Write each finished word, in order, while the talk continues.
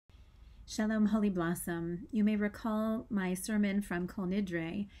Shalom, Holy Blossom. You may recall my sermon from Kol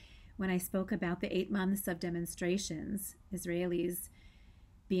Nidre when I spoke about the 8 months of demonstrations, Israelis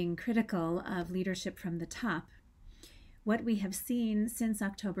being critical of leadership from the top. What we have seen since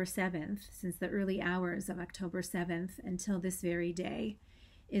October 7th, since the early hours of October 7th until this very day,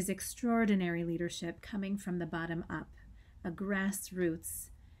 is extraordinary leadership coming from the bottom up, a grassroots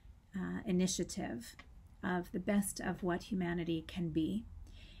initiative of the best of what humanity can be.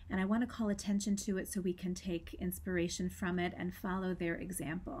 And I want to call attention to it so we can take inspiration from it and follow their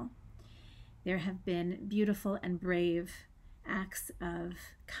example. There have been beautiful and brave acts of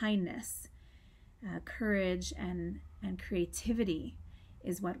kindness, courage, and creativity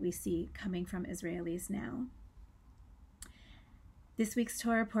is what we see coming from Israelis now. This week's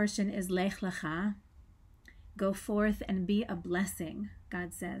Torah portion is Lech Lecha. Go forth and be a blessing,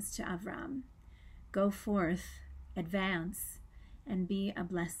 God says to Avram. Go forth, advance, and be a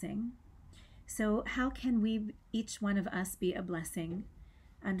blessing. So how can we, each one of us, be a blessing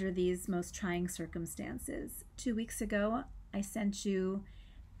under these most trying circumstances? 2 weeks ago, I sent you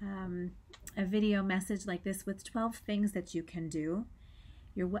a video message like this with 12 things that you can do.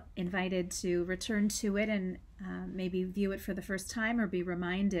 You're invited to return to it and maybe view it for the first time or be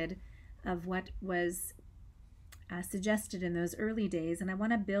reminded of what was suggested in those early days. And I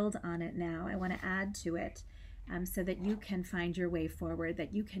want to build on it now. I want to add to it so that you can find your way forward,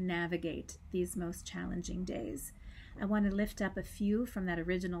 that you can navigate these most challenging days. I want to lift up a few from that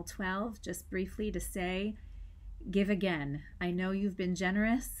original 12 just briefly to say, give again. I know you've been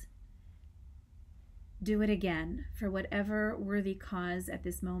generous. Do it again for whatever worthy cause at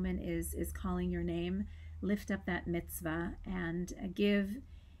this moment is calling your name. Lift up that mitzvah and give,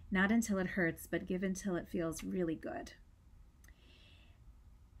 not until it hurts, but give until it feels really good.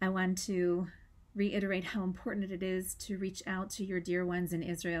 I want to reiterate how important it is to reach out to your dear ones in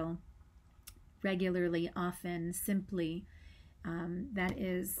Israel regularly, often, simply. That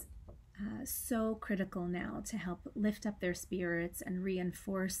is so critical now to help lift up their spirits and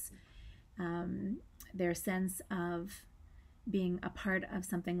reinforce their sense of being a part of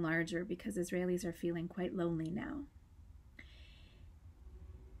something larger, because Israelis are feeling quite lonely now.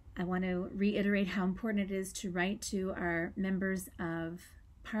 I want to reiterate how important it is to write to our members of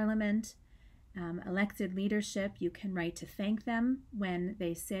parliament, elected leadership. You can write to thank them when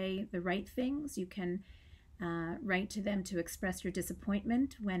they say the right things. You can write to them to express your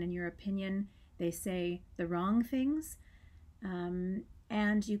disappointment when, in your opinion, they say the wrong things.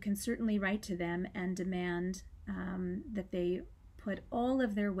 And you can certainly write to them and demand that they put all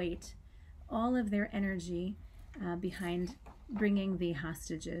of their weight, all of their energy behind bringing the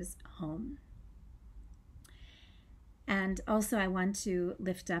hostages home. And also I want to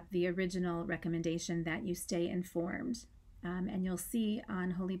lift up the original recommendation that you stay informed. And you'll see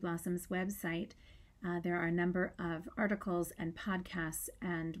on Holy Blossom's website, there are a number of articles and podcasts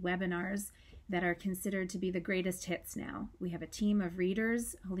and webinars that are considered to be the greatest hits now. We have a team of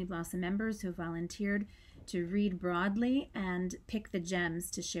readers, Holy Blossom members, who volunteered to read broadly and pick the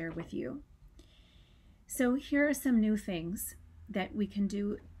gems to share with you. So here are some new things that we can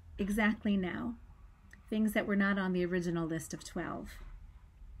do exactly now, things that were not on the original list of 12.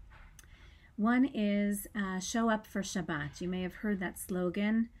 One is show up for Shabbat. You may have heard that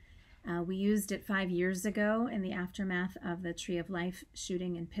slogan. We used it 5 years ago in the aftermath of the Tree of Life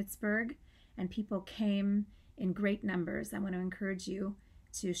shooting in Pittsburgh, and people came in great numbers. I want to encourage you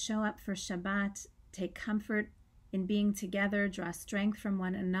to show up for Shabbat, take comfort in being together, draw strength from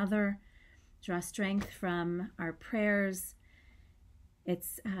one another, draw strength from our prayers.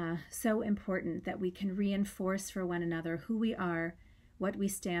 It's so important that we can reinforce for one another who we are, what we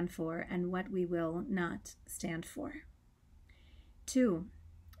stand for, and what we will not stand for. 2,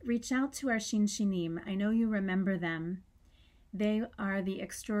 reach out to our Shinshinim. I know you remember them. They are the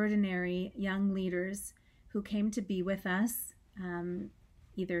extraordinary young leaders who came to be with us,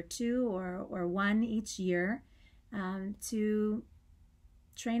 either 2 or 1 each year, to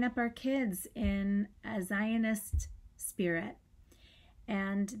train up our kids in a Zionist spirit.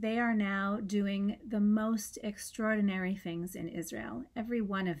 And they are now doing the most extraordinary things in Israel, every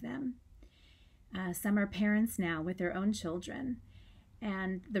one of them. Some are parents now with their own children.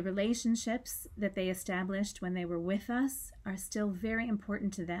 And the relationships that they established when they were with us are still very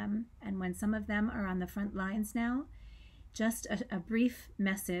important to them. And when some of them are on the front lines now, just a brief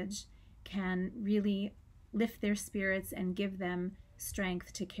message can really lift their spirits and give them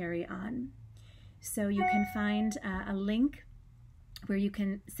strength to carry on. So you can find a link where you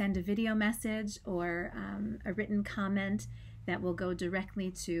can send a video message or a written comment that will go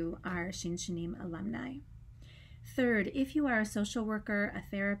directly to our Shinshinim alumni. Third, if you are a social worker, a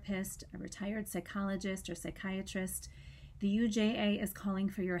therapist, a retired psychologist or psychiatrist, the UJA is calling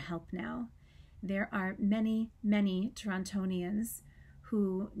for your help now. There are many, many Torontonians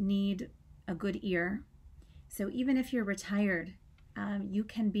who need a good ear. So even if you're retired, you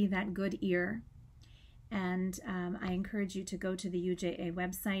can be that good ear. And I encourage you to go to the UJA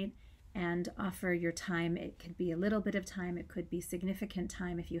website and offer your time. It could be a little bit of time. It could be significant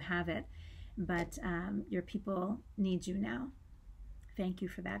time if you have it. But your people need you now. Thank you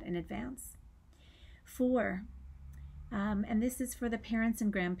for that in advance. 4, and this is for the parents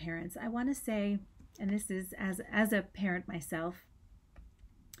and grandparents. I want to say, and this is as a parent myself,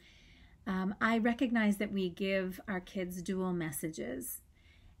 I recognize that we give our kids dual messages.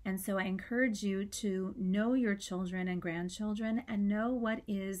 And so I encourage you to know your children and grandchildren and know what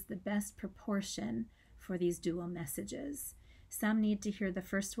is the best proportion for these dual messages. Some need to hear the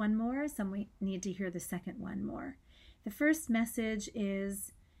first one more, some need to hear the second one more. The first message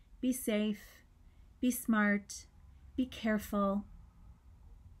is be safe, be smart, be careful.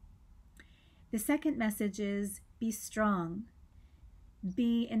 The second message is be strong,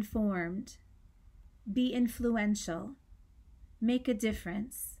 be informed, be influential, make a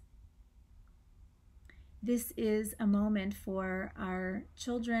difference. This is a moment for our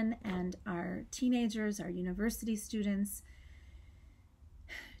children and our teenagers, our university students,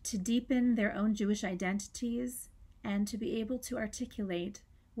 to deepen their own Jewish identities and to be able to articulate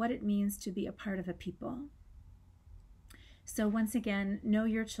what it means to be a part of a people. So once again, know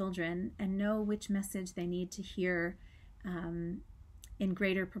your children and know which message they need to hear in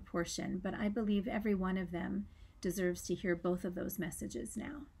greater proportion. But I believe every one of them deserves to hear both of those messages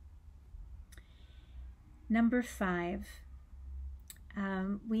now. Number 5,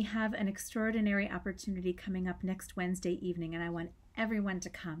 we have an extraordinary opportunity coming up next Wednesday evening, and I want everyone to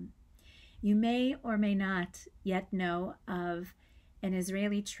come. You may or may not yet know of an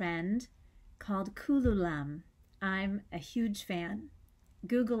Israeli trend called kululam. I'm a huge fan.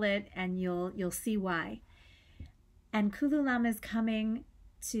 Google it and you'll see why. And kululam is coming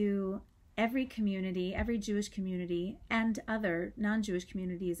to every community, every Jewish community, and other non-Jewish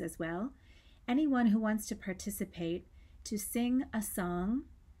communities as well. Anyone who wants to participate, to sing a song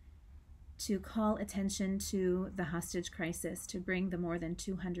to call attention to the hostage crisis, to bring the more than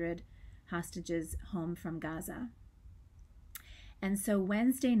 200 hostages home from Gaza. And so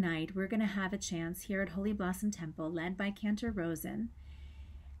Wednesday night, we're going to have a chance here at Holy Blossom Temple, led by Cantor Rosen,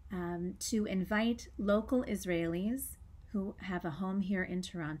 to invite local Israelis who have a home here in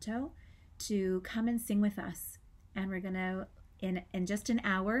Toronto to come and sing with us. And we're going to, in just an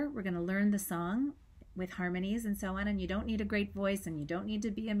hour, we're going to learn the song with harmonies and so on. And you don't need a great voice and you don't need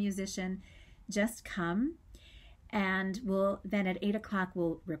to be a musician. Just come. And then at 8 o'clock,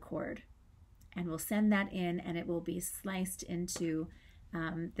 we'll record. And we'll send that in, and it will be sliced into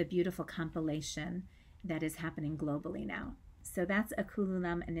the beautiful compilation that is happening globally now. So that's a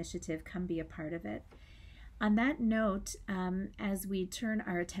Kululam initiative. Come be a part of it. On that note, as we turn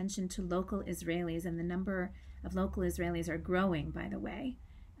our attention to local Israelis, and the number of local Israelis are growing, by the way,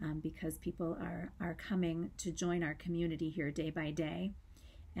 because people are coming to join our community here day by day.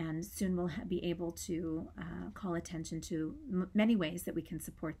 And soon we'll be able to call attention to many ways that we can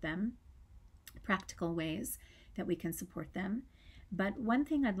support them, practical ways that we can support them. But one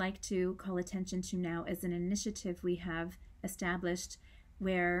thing I'd like to call attention to now is an initiative we have established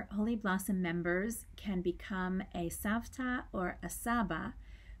where Holy Blossom members can become a savta or a saba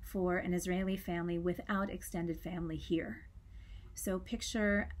for an Israeli family without extended family here. So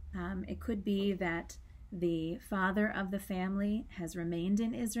picture, it could be that the father of the family has remained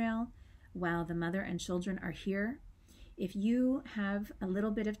in Israel while the mother and children are here. If you have a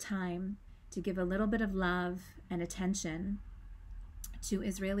little bit of time to give a little bit of love and attention to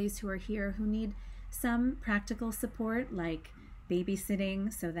Israelis who are here who need some practical support, like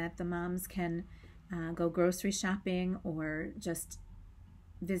babysitting so that the moms can go grocery shopping or just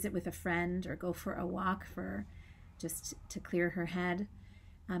visit with a friend or go for a walk for just to clear her head.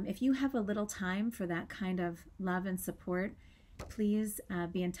 If you have a little time for that kind of love and support, please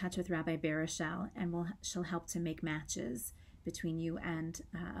be in touch with Rabbi Bereshel, and she'll help to make matches between you and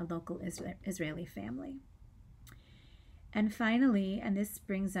a local Israeli family. And finally, and this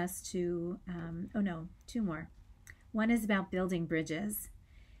brings us to, 2 more. One is about building bridges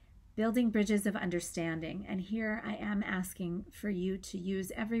of understanding. And here I am asking for you to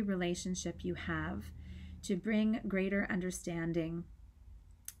use every relationship you have to bring greater understanding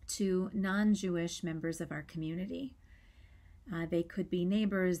to non-Jewish members of our community. They could be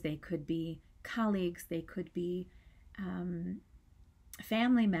neighbors, they could be colleagues, they could be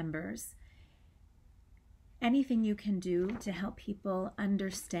family members. anything you can do to help people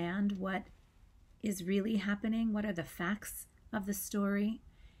understand what is really happening, what are the facts of the story,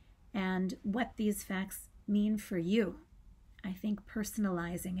 and what these facts mean for you. I think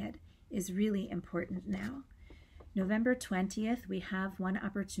personalizing it is really important now. November 20th, we have one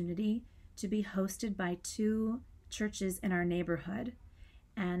opportunity to be hosted by 2 churches in our neighborhood.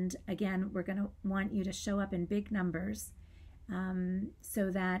 And again, we're going to want you to show up in big numbers so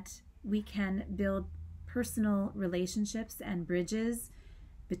that we can build personal relationships and bridges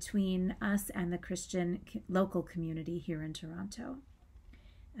between us and the Christian local community here in Toronto.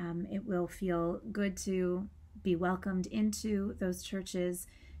 It will feel good to be welcomed into those churches,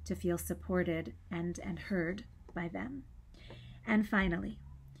 to feel supported and heard by them. And finally,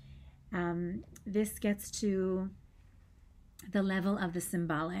 this gets to the level of the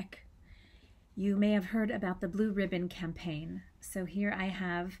symbolic. You may have heard about the Blue Ribbon campaign. So here I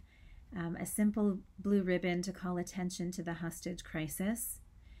have a simple blue ribbon to call attention to the hostage crisis.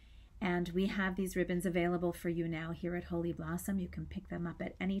 And we have these ribbons available for you now here at Holy Blossom. You can pick them up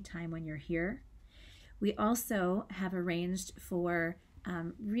at any time when you're here. We also have arranged for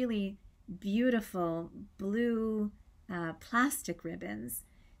really beautiful blue plastic ribbons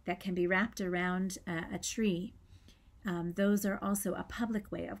that can be wrapped around a tree. Those are also a public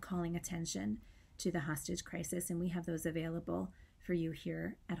way of calling attention to the hostage crisis, and we have those available for you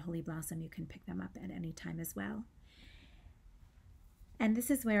here at Holy Blossom. You can pick them up at any time as well. And this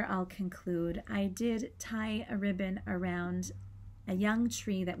is where I'll conclude. I did tie a ribbon around a young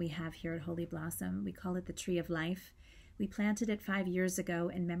tree that we have here at Holy Blossom. We call it the Tree of Life. We planted it 5 years ago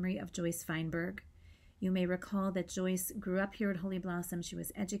in memory of Joyce Feinberg. You may recall that Joyce grew up here at Holy Blossom. She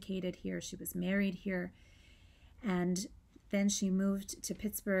was educated here. She was married here. And then she moved to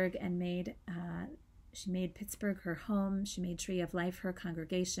Pittsburgh and made Pittsburgh her home. She made Tree of Life her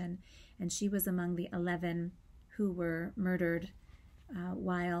congregation. And she was among the 11 who were murdered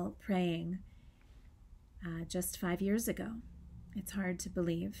while praying just 5 years ago. It's hard to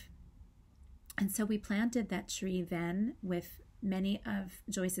believe. And so we planted that tree then with many of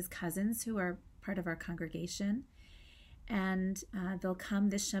Joyce's cousins who are part of our congregation. And they'll come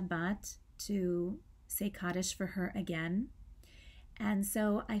this Shabbat to say Kaddish for her again. And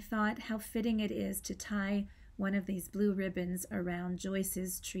so I thought how fitting it is to tie one of these blue ribbons around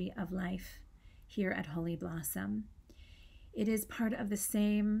Joyce's Tree of Life here at Holy Blossom. It is part of the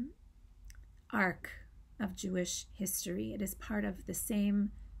same arc of Jewish history. It is part of the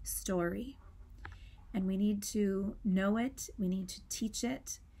same story. And we need to know it, we need to teach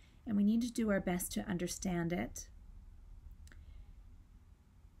it, and we need to do our best to understand it.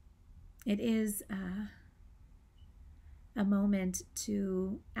 It is a moment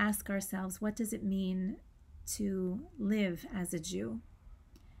to ask ourselves, what does it mean to live as a Jew?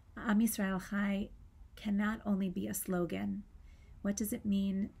 Am Yisrael Chai cannot only be a slogan. What does it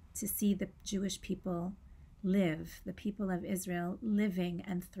mean to see the Jewish people live, the people of Israel living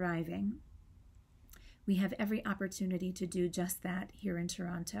and thriving? We have every opportunity to do just that here in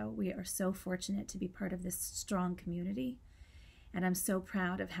Toronto. We are so fortunate to be part of this strong community. And I'm so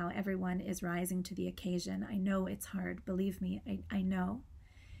proud of how everyone is rising to the occasion. I know it's hard. Believe me, I know.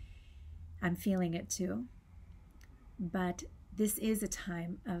 I'm feeling it too. But this is a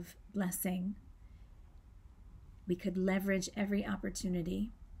time of blessing. We could leverage every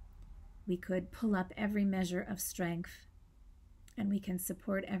opportunity. We could pull up every measure of strength. And we can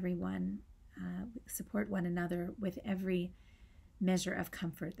support everyone, support one another with every measure of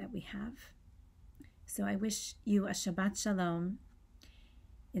comfort that we have. So I wish you a Shabbat Shalom.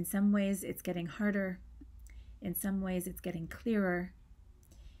 In some ways it's getting harder. In some ways it's getting clearer.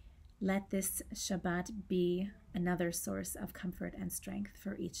 Let this Shabbat be another source of comfort and strength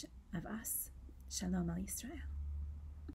for each of us. Shalom al Yisrael.